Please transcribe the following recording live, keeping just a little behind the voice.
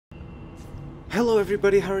Hello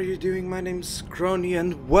everybody, how are you doing? My name's Crony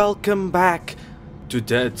and welcome back to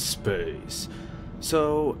Dead Space.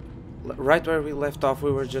 So, right where we left off,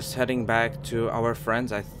 we were just heading back to our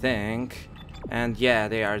friends, I think. And yeah,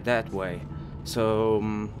 they are that way.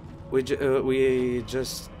 So, we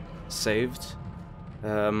just saved.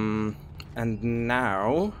 And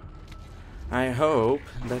now, I hope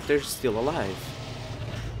that they're still alive.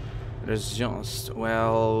 There's just,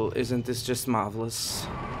 well, isn't this just marvelous?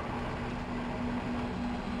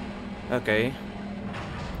 Okay.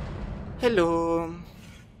 Hello.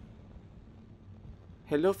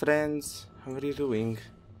 Hello, friends. How are you doing?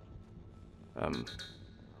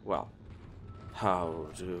 Well, how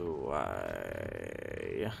do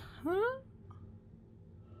I... Huh?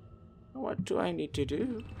 What do I need to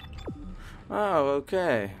do? Oh,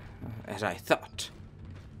 okay. As I thought.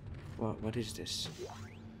 What is this?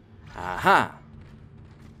 Aha!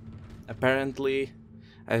 Apparently,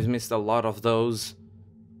 I've missed a lot of those.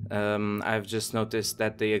 I've just noticed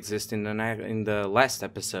that they exist in the last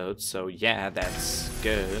episode, so yeah, that's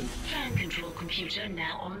good. Fan control computer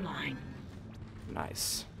now online.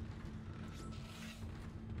 Nice.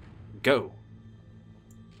 Go.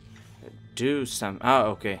 Do some. Oh,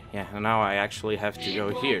 okay. Yeah. Now I actually have to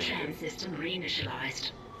go here. Tran system reinitialized.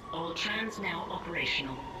 All trans now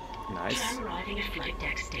operational. Nice. Tran arriving at flight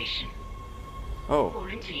deck station. Oh.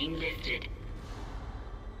 Quarantine lifted.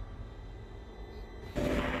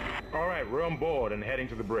 All right, we're on board and heading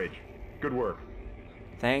to the bridge. Good work.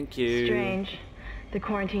 Thank you. Strange. The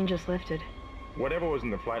quarantine just lifted. Whatever was in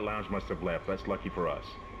the flight lounge must have left. That's lucky for us.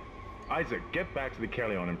 Isaac, get back to the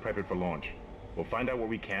Kellion and prep it for launch. We'll find out what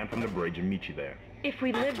we can from the bridge and meet you there. If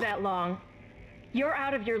we live that long, you're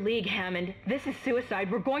out of your league, Hammond. This is suicide.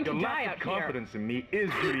 We're going to Your die lack out of confidence in me is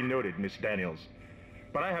duly noted, Miss Daniels.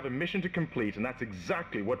 But I have a mission to complete, and that's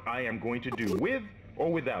exactly what I am going to do, with or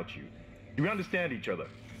without you. Do we understand each other?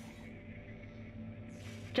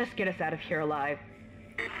 Just get us out of here alive.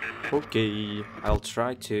 Okay, I'll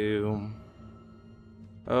try to.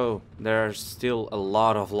 Oh, there are still a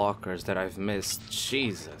lot of lockers that I've missed.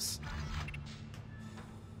 Jesus.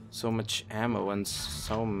 So much ammo and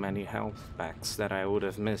so many health packs that I would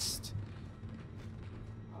have missed.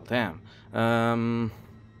 Damn.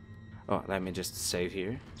 Oh, let me just save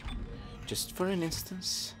here. Just for an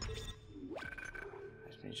instance.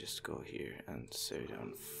 Let me just go here and save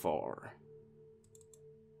down 4.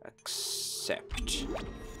 Accept.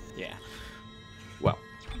 Yeah. Well.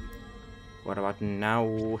 What about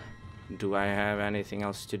now? Do I have anything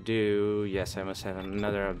else to do? Yes, I must have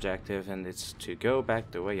another objective, and it's to go back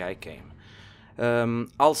the way I came.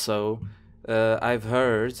 Also, I've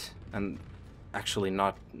heard, and actually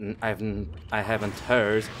not, I haven't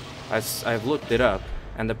heard. I've looked it up,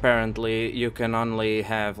 and apparently you can only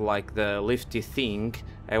have like the lifty thing.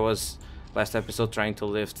 I was last episode trying to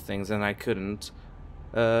lift things, and I couldn't.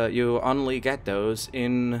 You only get those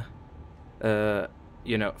in,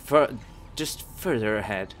 you know, just further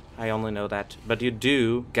ahead. I only know that, but you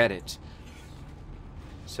do get it.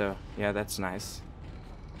 So, yeah, that's nice.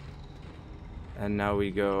 And now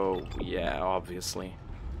we go, yeah, obviously.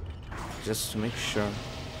 Just to make sure.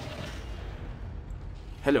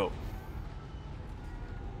 Hello.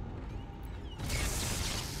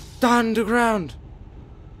 Down the ground!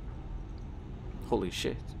 Holy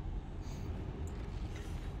shit.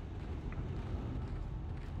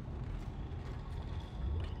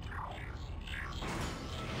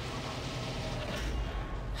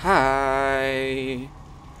 Hi!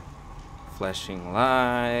 Flashing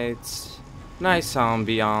lights. Nice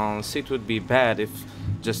ambiance. It would be bad if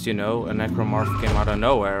just, you know, a necromorph came out of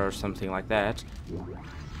nowhere or something like that.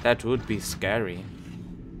 That would be scary.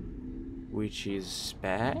 Which is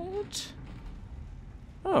bad?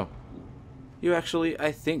 Oh. You actually,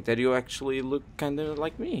 I think that you actually look kind of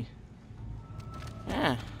like me.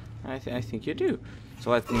 Yeah, I think you do. So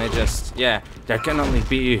let me just, yeah, there can only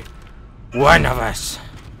be one of us.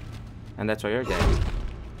 And that's why you're dead.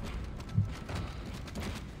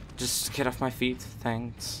 Just get off my feet,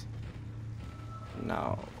 thanks.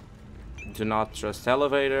 No. Do not trust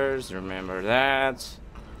elevators, remember that.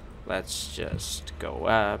 Let's just go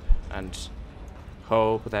up and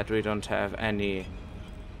hope that we don't have any,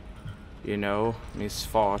 you know,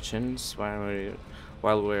 misfortunes while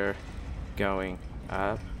we're going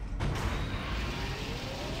up.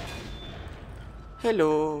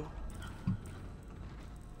 Hello.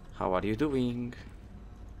 How are you doing?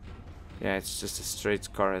 Yeah, it's just a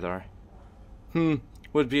straight corridor.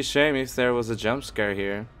 Would be a shame if there was a jump scare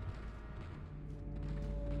here.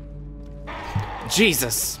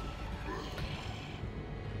 Jesus!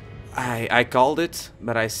 I called it,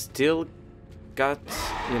 but I still got,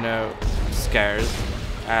 you know, scared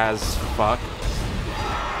as fuck.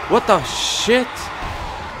 What the shit?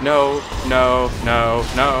 No, no, no,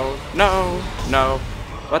 no, no, no.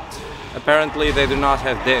 What? Apparently they do not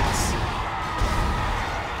have dicks.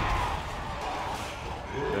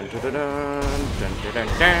 Dun, dun, dun, dun, dun, dun,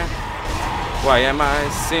 dun. Why am I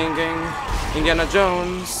singing Indiana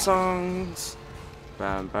Jones songs?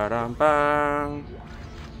 Bam, ba, dum, bam.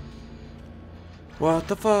 What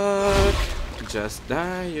the fuck? Just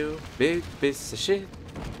die, you big piece of shit.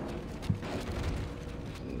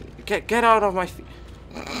 Get out of my feet.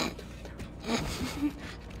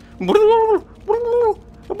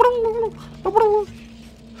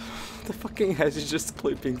 The fucking head is just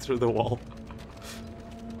clipping through the wall.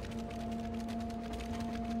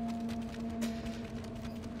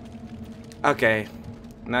 Okay,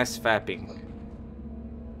 nice fapping.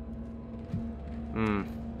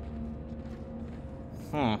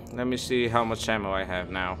 Let me see how much ammo I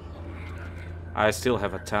have now. I still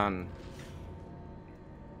have a ton.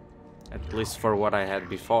 At least for what I had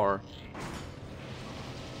before.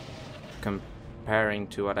 Comparing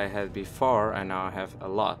to what I had before, I now have a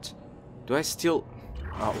lot. Do I still...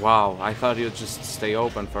 Oh, wow, I thought you'd just stay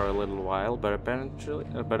open for a little while, but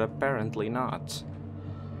apparently not.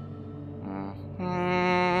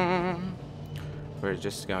 We're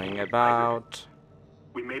just going about...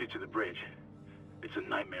 We made it to the bridge. It's a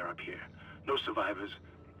nightmare up here. No survivors.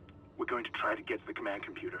 We're going to try to get to the command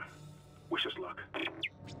computer. Wish us luck.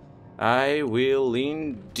 I will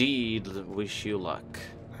indeed wish you luck.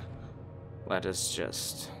 Let us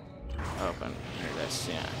just open this,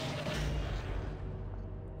 yeah.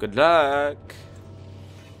 Good luck!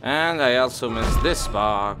 And I also missed this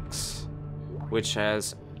box, which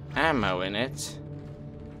has ammo in it.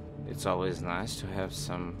 It's always nice to have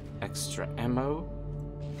some extra ammo.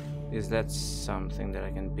 Is that something that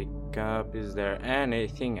I can pick up? Is there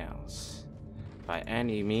anything else? By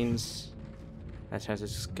any means that has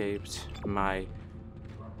escaped my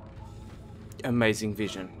amazing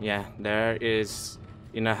vision. Yeah, there is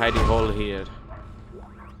in a hidey hole here.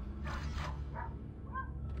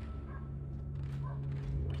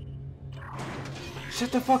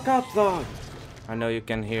 Shut the fuck up, dog! I know you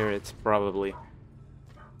can hear it, probably.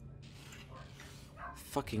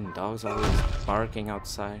 Fucking dogs always barking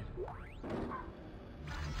outside.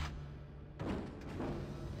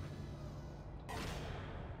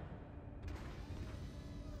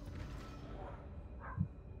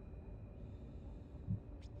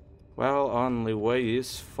 Well, only way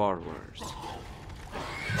is forward.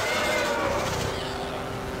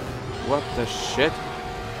 What the shit?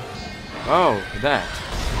 Oh, that.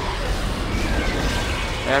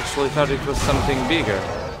 I actually thought it was something bigger.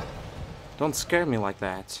 Don't scare me like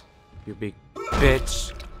that, you big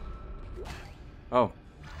bitch. Oh,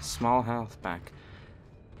 small health pack.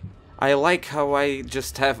 I like how I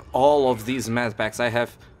just have all of these med packs. I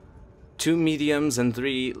have 2 mediums and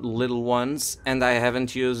 3 little ones, and I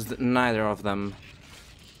haven't used neither of them.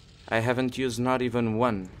 I haven't used not even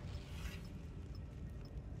one.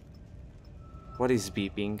 What is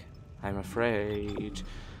beeping? I'm afraid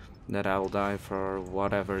that I'll die for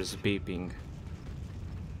whatever's beeping.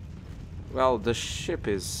 Well, the ship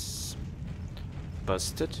is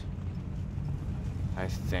busted, I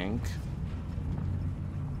think.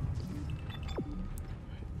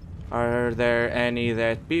 Are there any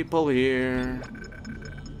dead people here?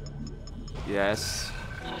 Yes.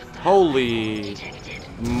 Holy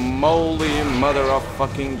moly mother of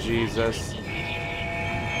fucking Jesus.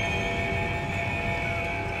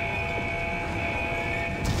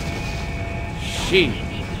 She.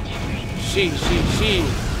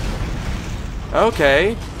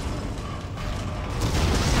 Okay.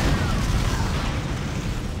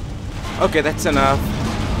 Okay, that's enough.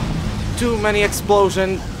 Too many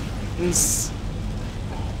explosions.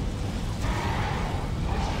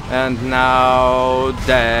 And now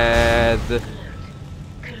dead.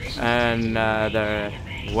 Another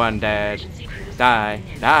one dead. Die,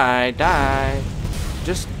 die, die.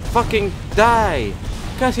 Just fucking die.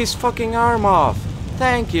 Cut his fucking arm off.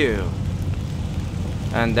 Thank you.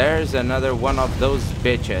 And there's another one of those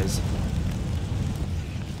bitches.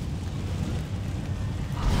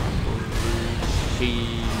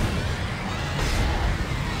 She...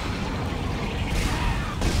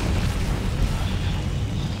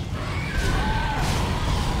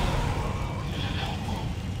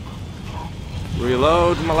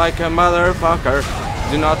 Reload like a motherfucker.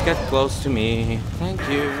 Do not get close to me. Thank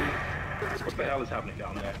you. What the hell is happening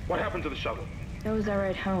down there? What happened to the shuttle? That was our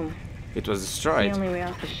ride home. It was It's destroyed. the only way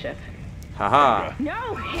off the ship. Haha.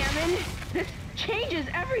 No, Hammond! This changes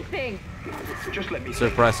everything! Just let me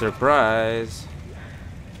Surprise, surprise.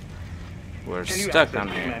 We're Can you stuck access on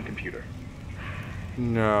the here. command computer?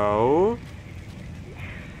 No.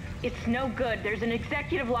 It's no good. There's an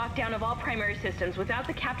executive lockdown of all primary systems. Without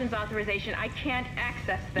the captain's authorization, I can't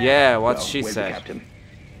access them. Yeah, what Well, she where's the said. captain?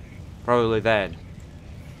 Probably dead.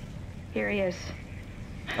 Here he is.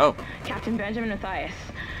 Oh, Captain Benjamin Mathias.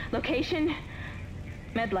 Location,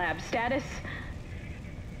 med lab. Status,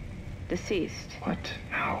 deceased. What?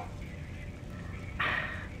 How?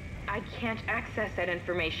 I can't access that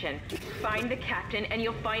information. Find the captain and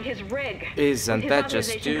you'll find his rig. isn't With his that just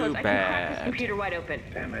authorization too codes, I can crack this bad? computer wide open.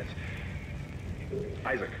 Damn it.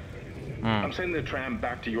 Isaac, I'm sending the tram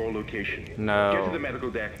back to your location. No. Get to the medical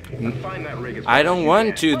deck and find that rig as I fast don't as you want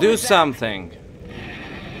can. to What do was that? something.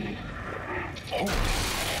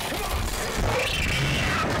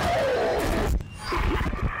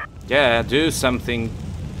 Yeah, do something.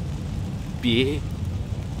 B.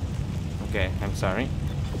 Okay, I'm sorry.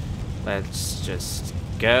 Let's just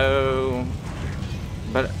go.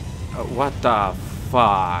 But what the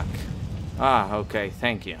fuck? Ah, okay,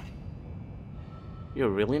 thank you. You're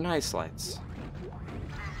really nice, lights.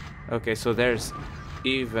 Okay, so there's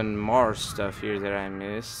even more stuff here that I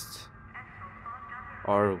missed.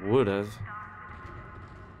 Or would've.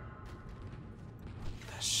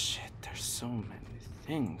 The shit, there's so many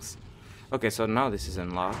things. Okay, so now this is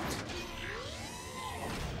unlocked.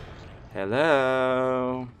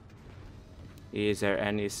 Hello? Is there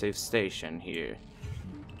any safe station here?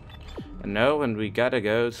 No, and we gotta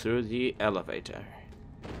go through the elevator.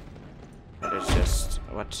 It's just...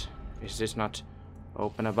 what? Is this not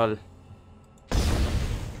openable?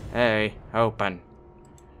 Hey, open.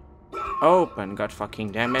 Open, god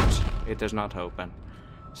fucking damn it. It does not open.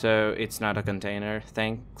 So, it's not a container,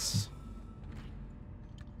 thanks.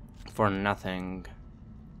 For nothing.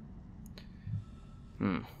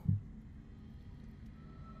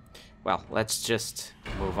 Well, let's just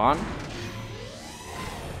move on.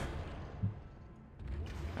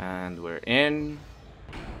 And we're in.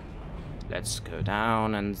 Let's go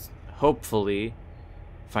down and hopefully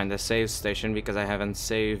find a save station, because I haven't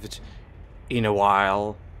saved in a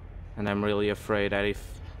while. And I'm really afraid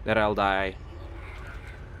that I'll die.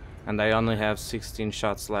 And I only have 16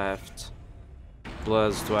 shots left.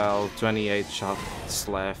 Plus 12, 28 shots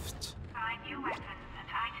left. Find new weapons and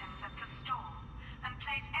items at the store, and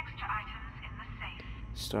place extra items in the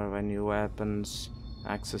safe. Store by new weapons.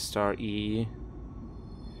 Access star E.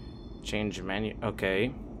 Change menu.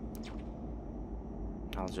 Okay.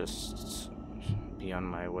 I'll just be on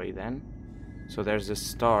my way then. So there's a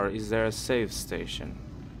star. Is there a save station?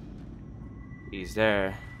 Is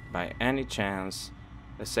there, by any chance,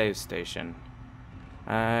 a save station?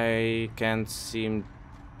 I can't seem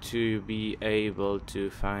to be able to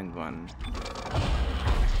find one.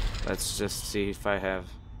 Let's just see if I have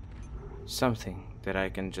something that I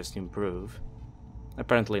can just improve.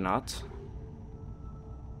 Apparently not.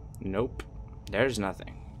 Nope, there's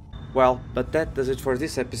nothing. Well, but that does it for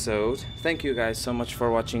this episode. Thank you guys so much for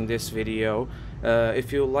watching this video.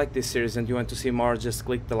 If you like this series and you want to see more, just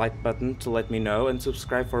click the like button to let me know, and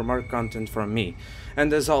subscribe for more content from me.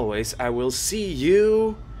 And as always, I will see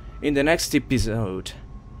you in the next episode.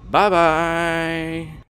 Bye bye!